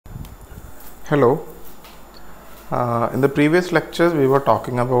Hello. In the previous lectures we were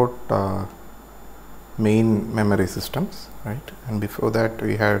talking about main memory systems, right? And before that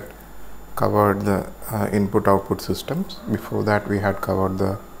we had covered the input output systems. Before that we had covered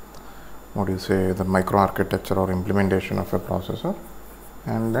the the microarchitecture or implementation of a processor,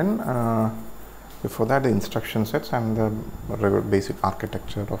 and then before that the instruction sets and the basic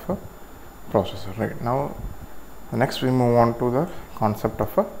architecture of a processor. Right now, next we move on to the concept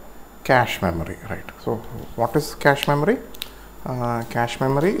of a cache memory. Right. So what is cache memory? Cache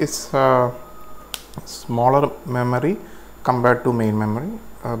memory is smaller memory compared to main memory,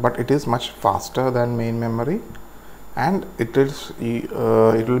 but it is much faster than main memory, and it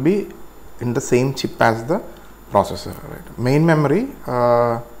will be in the same chip as the processor. Right. Main memory,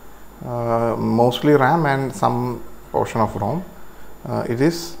 mostly RAM and some portion of ROM. It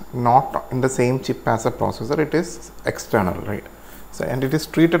is not in the same chip as a processor. It is external, right? So, and it is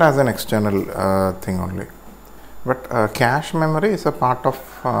treated as an external thing only. But cache memory is a part of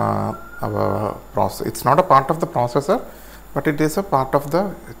our process. It's not a part of the processor, but it is a part of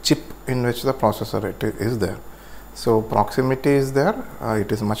the chip in which the processor is there. So proximity is there.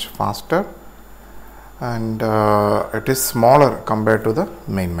 It is much faster, and it is smaller compared to the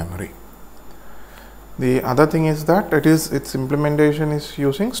main memory. The other thing is that its implementation is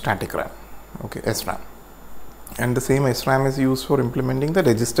using static RAM, okay, SRAM, and the same SRAM is used for implementing the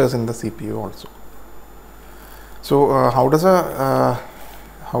registers in the CPU also. So how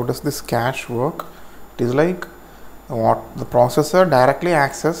does this cache work? It is like what the processor directly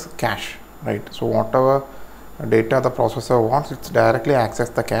access cache, right? So whatever data the processor wants, it's directly access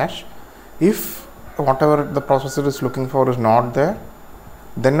the cache. If whatever the processor is looking for is not there,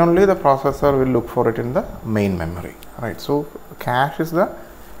 then only the processor will look for it in the main memory, right? So cache is the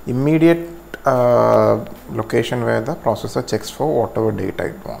immediate location where the processor checks for whatever data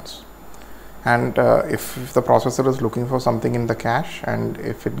it wants, and if the processor is looking for something in the cache and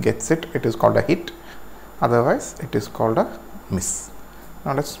if it gets it, it is called a hit, otherwise it is called a miss.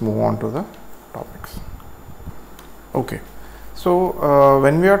 Now let's move on to the topics. Okay, so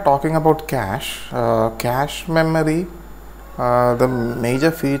when we are talking about cache memory, the major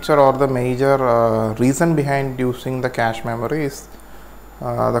feature or the major reason behind using the cache memory is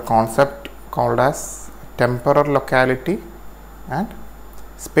the concept called as temporal locality and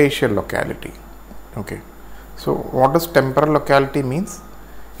spatial locality. Okay, so what does temporal locality means?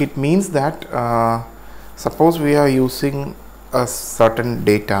 It means that suppose we are using a certain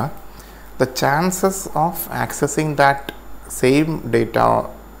data, the chances of accessing that same data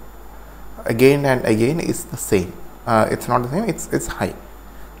again and again is the same. It's not the same, it's high.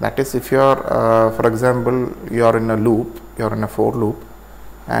 That is, if you are for example, you are in a loop, you are in a for loop,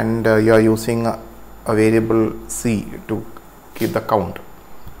 and you are using a variable c to keep the count.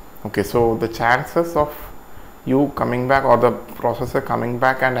 Okay, so the chances of you coming back or the processor coming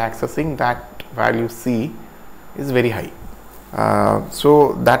back and accessing that value c is very high.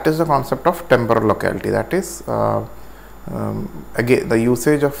 So that is the concept of temporal locality. That is again the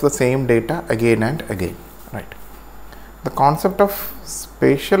usage of the same data again and again, right? The concept of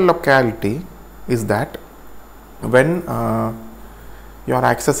spatial locality is that when you are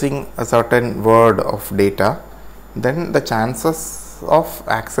accessing a certain word of data, then the chances of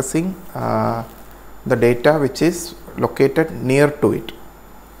accessing the data which is located near to it.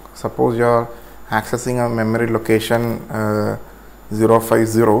 Suppose you are accessing a memory location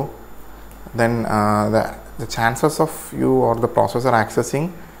 050, then the chances of you or the processor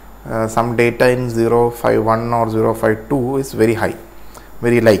accessing some data in 051 or 052 is very high,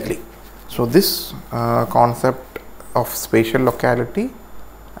 very likely. So this concept of spatial locality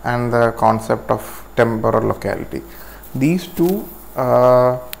and the concept of temporal locality, these two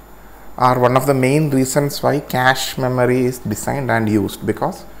are one of the main reasons why cache memory is designed and used,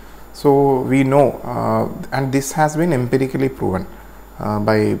 because so we know and this has been empirically proven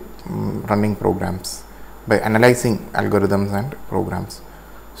by running programs, by analyzing algorithms and programs.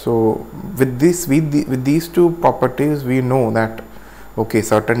 So with these two properties, we know that okay,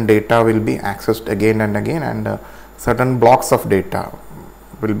 certain data will be accessed again and again, and certain blocks of data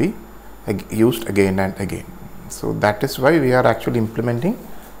will be used again and again. So that is why we are actually implementing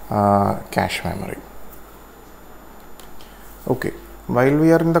cache memory. Okay, while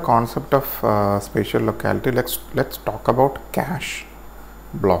we are in the concept of spatial locality, let's talk about cache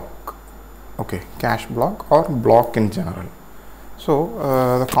block. Okay, cache block or block in general. So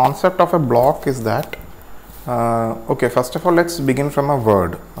the concept of a block is that okay, first of all, let's begin from a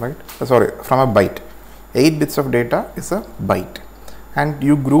word, right? From a byte. 8 bits of data is a byte, and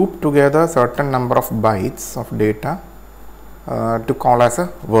you group together certain number of bytes of data to call as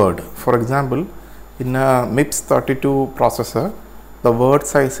a word. For example, in a MIPS 32 processor, the word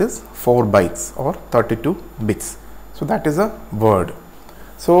size is 4 bytes or 32 bits. So that is a word.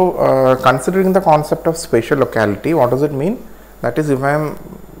 So considering the concept of spatial locality, what does it mean? That is, if I am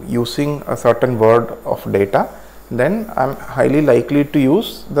using a certain word of data, then I am highly likely to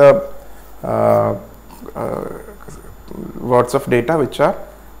use the words of data which are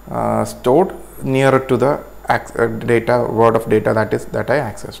stored nearer to the word of data that I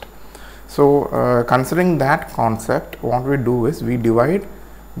accessed. So considering that concept, what we do is we divide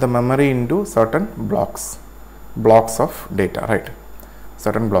the memory into certain blocks of data, right?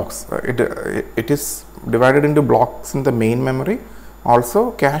 Certain blocks. It is divided into blocks in the main memory.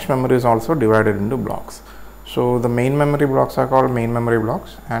 Also, cache memory is also divided into blocks. So the main memory blocks are called main memory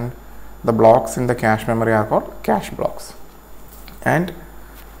blocks, and the blocks in the cache memory are called cache blocks. And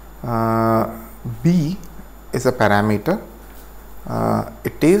B is a parameter.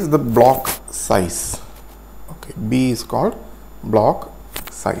 It is the block size. Okay, B is called block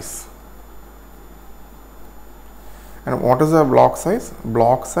size. And what is a block size?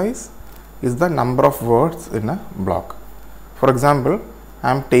 Block size is the number of words in a block. For example,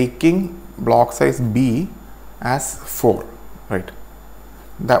 I am taking block size B as 4, right?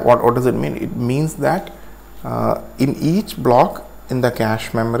 That what does it mean? It means that in each block in the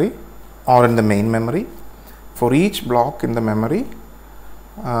cache memory or in the main memory, for each block in the memory,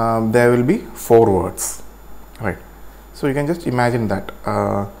 there will be 4 words, right? So you can just imagine that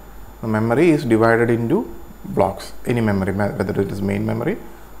the memory is divided into blocks, any memory, whether it is main memory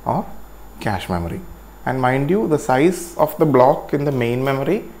or cache memory. And mind you, the size of the block in the main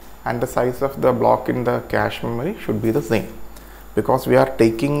memory and the size of the block in the cache memory should be the same, because we are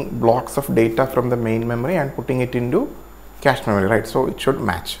taking blocks of data from the main memory and putting it into cache memory, right? So it should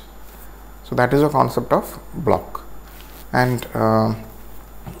match. So that is a concept of block. And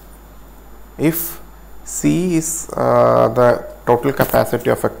if C is the total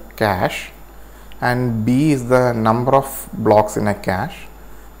capacity of a cache and B is the number of blocks in a cache,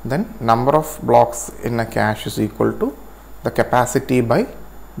 then number of blocks in a cache is equal to the capacity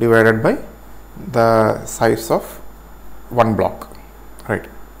divided by the size of one block, right?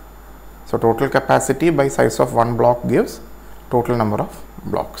 So total capacity by size of one block gives total number of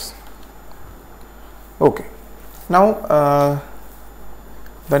blocks. Okay, now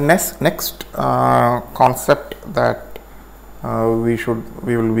the next concept that we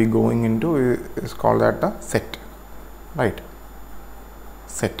will be going into is called that the set, right?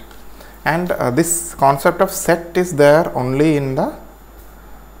 Set. And this concept of set is there only in the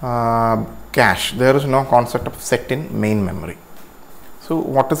cache. There is no concept of set in main memory. So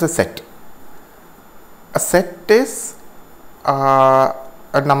what is a set? A set is a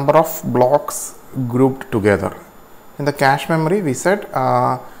number of blocks grouped together. In the cache memory, we said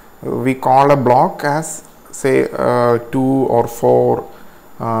we call a block as, say, 2 or 4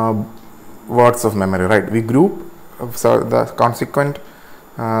 words of memory, right? We group so the consequent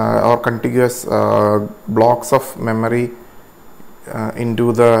or contiguous blocks of memory in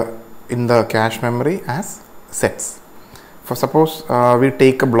the cache memory as sets. For suppose we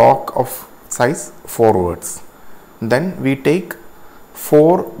take a block of size 4 words, then we take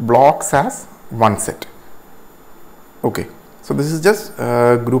 4 blocks as one set. Okay, so this is just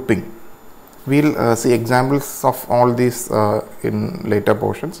grouping. We'll see examples of all these in later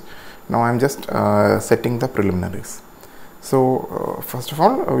portions. Now I am just setting the preliminaries. So first of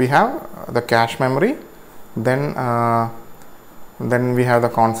all, we have the cache memory, then we have the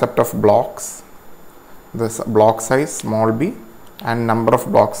concept of blocks, this block size small b, and number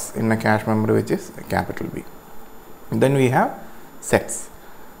of blocks in a cache memory, which is capital B. Then we have sets.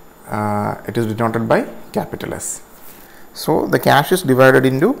 It is denoted by capital S. So the cache is divided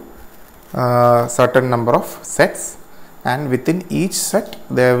into certain number of sets, and within each set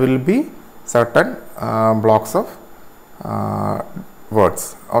there will be certain blocks of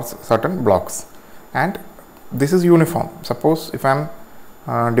words or certain blocks, and this is uniform. Suppose if I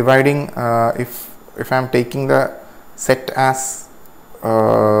am dividing, if I am taking the set as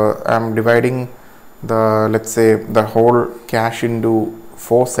I am dividing the, let's say, the whole cache into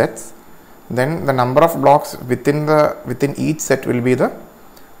 4 sets, then the number of blocks within each set will be the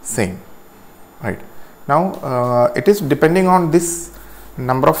same, right? Now it is depending on this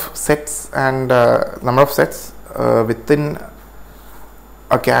number of sets and number of sets within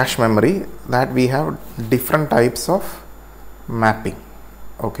a cache memory that we have different types of mapping.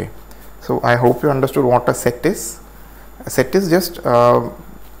 Okay, so I hope you understood what a set is. A set is just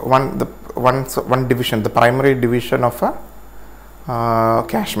one division, the primary division of a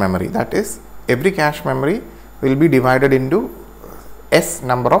cache memory. That is, every cache memory will be divided into s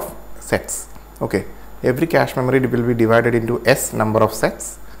number of sets. Okay, every cache memory will be divided into s number of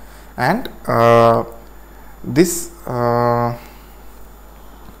sets, and this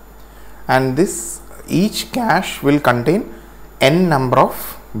each cache will contain n number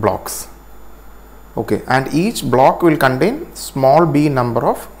of blocks. Okay, and each block will contain small b number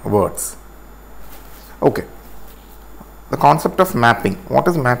of words. Okay, the concept of mapping. What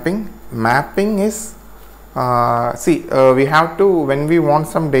is mapping? Mapping is we have to, when we want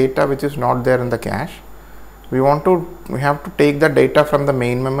some data which is not there in the cache, we have to take the data from the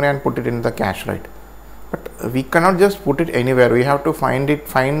main memory and put it in the cache, right? But we cannot just put it anywhere. We have to find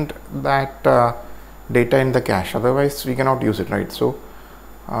that data in the cache, otherwise we cannot use it, right? So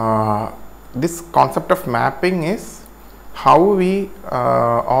this concept of mapping is how we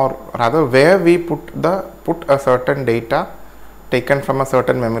or rather where we put a certain data taken from a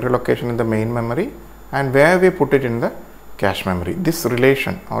certain memory location in the main memory, and where we put it in the cache memory. This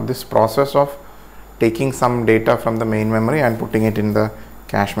relation or this process of taking some data from the main memory and putting it in the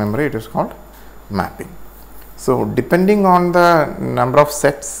cache memory, it is called mapping. So depending on the number of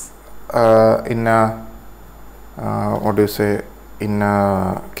sets in a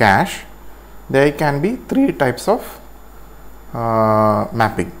cache, there can be three types of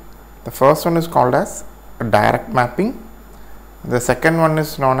mapping. The first one is called as direct mapping. The second one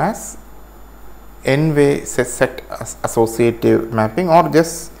is known as n-way set associative mapping, or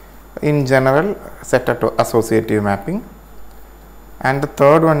just in general set associative mapping. And the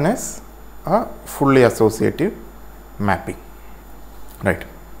third one is a fully associative mapping, right?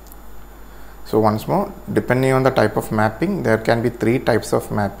 So once more, depending on the type of mapping, there can be three types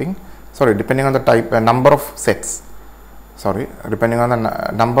of mapping. Depending on the number of sets. Depending on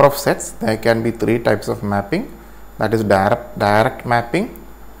the number of sets, there can be three types of mapping. That is direct mapping,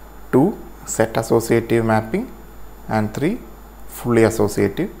 2 set associative mapping, and 3 fully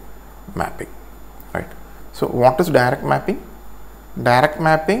associative mapping, right? So what is direct mapping? Direct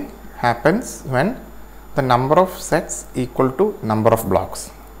mapping happens when the number of sets equal to number of blocks.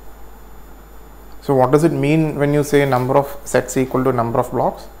 So what does it mean when you say number of sets equal to number of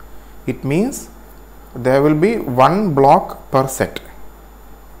blocks? It means there will be one block per set,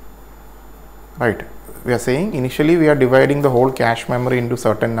 right? We are saying initially we are dividing the whole cache memory into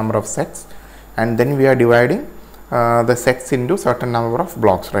certain number of sets, and then we are dividing the sets into certain number of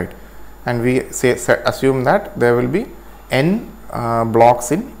blocks, right? And we assume that there will be n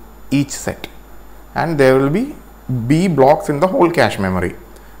blocks in each set, and there will be b blocks in the whole cache memory.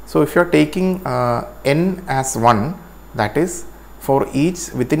 So if you are taking n as 1, that is for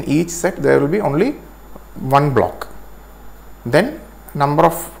within each set there will be only one block, then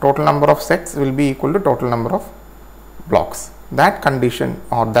total number of sets will be equal to total number of blocks. That condition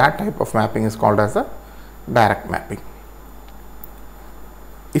or that type of mapping is called as a direct mapping.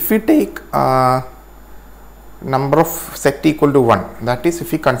 If we take number of set equal to 1, that is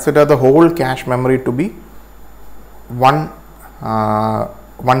if we consider the whole cache memory to be one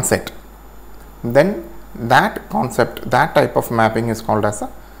set, then that type of mapping is called as a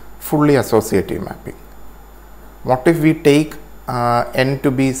fully associative mapping. What if we take n to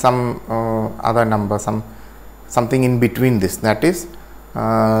be some other number, something in between this, that is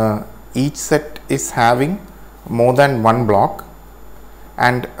each set is having more than one block,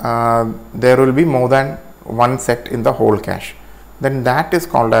 and there will be more than one set in the whole cache, then that is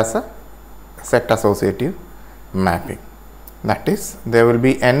called as a set associative mapping. That is, there will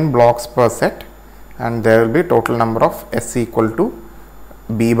be n blocks per set, and there will be total number of s equal to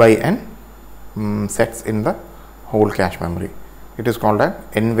b by n sets in the whole cache memory. It is called an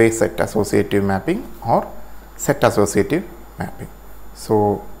n-way set associative mapping or set associative mapping.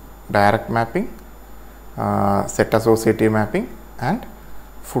 So direct mapping, set associative mapping, and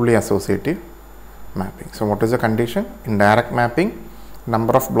fully associative mapping. So what is the condition? In direct mapping,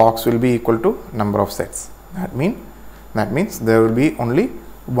 number of blocks will be equal to number of sets. That means there will be only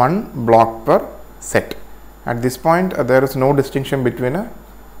one block per set. At this point, there is no distinction between a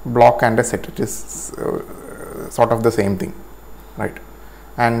block and a set. It is sort of the same thing, right?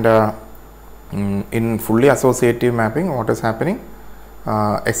 And in fully associative mapping, what is happening?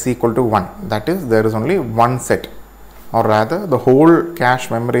 S equal to 1. That is, there is only one set, or rather the whole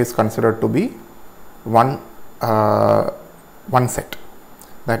cache memory is considered to be one set.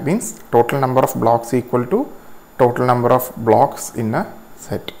 That means total number of blocks equal to total number of blocks in a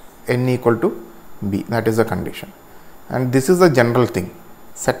set, n equal to b. That is the condition, and this is the general thing.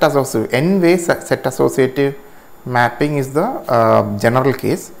 Set associative, n-way set associative mapping is the general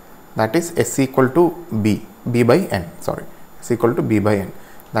case, that is s equal to b by n, s equal to b by n.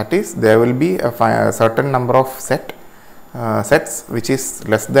 That is, there will be a certain number of sets which is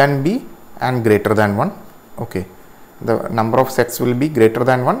less than b and greater than 1. Okay, the number of sets will be greater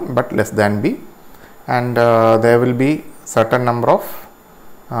than 1 but less than b, and there will be certain number of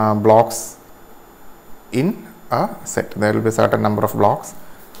blocks in a set. There will be certain number of blocks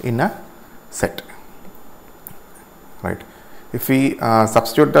in a set, right? If we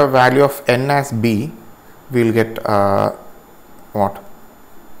substitute the value of n as b, we will get what?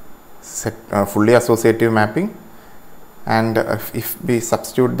 Set fully associative mapping. And if we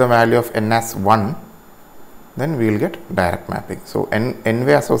substitute the value of n as 1, then we will get direct mapping. So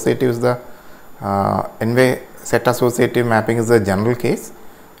n-way associative is the n-way set associative mapping is the general case,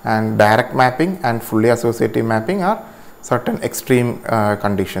 and direct mapping and fully associative mapping are certain extreme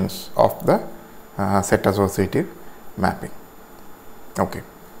conditions of the set associative mapping. Okay,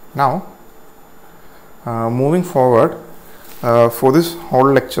 now moving forward, for this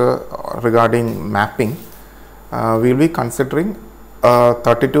whole lecture regarding mapping, we will be considering a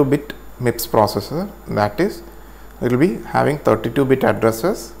 32-bit MIPS processor. That is, we will be having 32-bit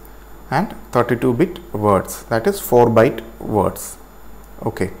addresses and 32-bit words, that is 4-byte words.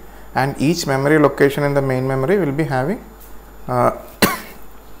 Okay, and each memory location in the main memory will be having one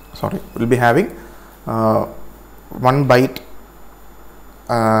byte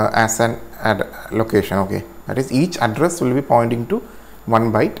as an location. Okay, that is, each address will be pointing to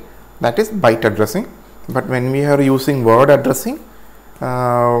 1 byte, that is byte addressing. But when we are using word addressing,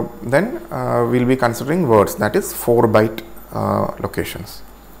 then we will be considering words, that is 4-byte locations.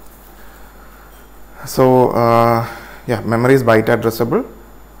 So yeah, memory is byte addressable,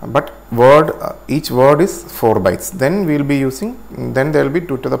 but each word is 4 bytes. Then we will be using, then there will be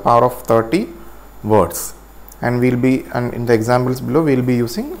 2 to the power of 30 words, and we will be, and in the examples below we will be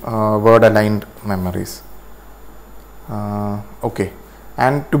using word aligned memories. Okay,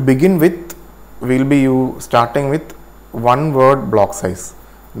 and to begin with, we will be starting with 1 word block size,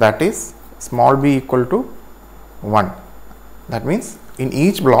 that is small b equal to 1. That means in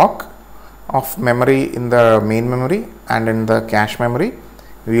each block of memory in the main memory and in the cache memory,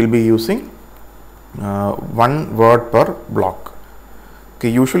 we will be using 1 word per block. Okay,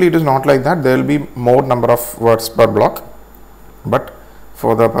 usually it is not like that. There will be more number of words per block, but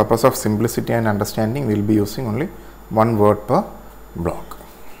for the purpose of simplicity and understanding, we will be using only 1 word per block.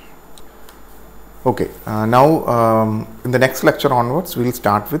 Okay, now in the next lecture onwards, we will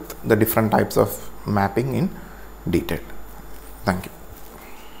start with the different types of mapping in detail. Thank you.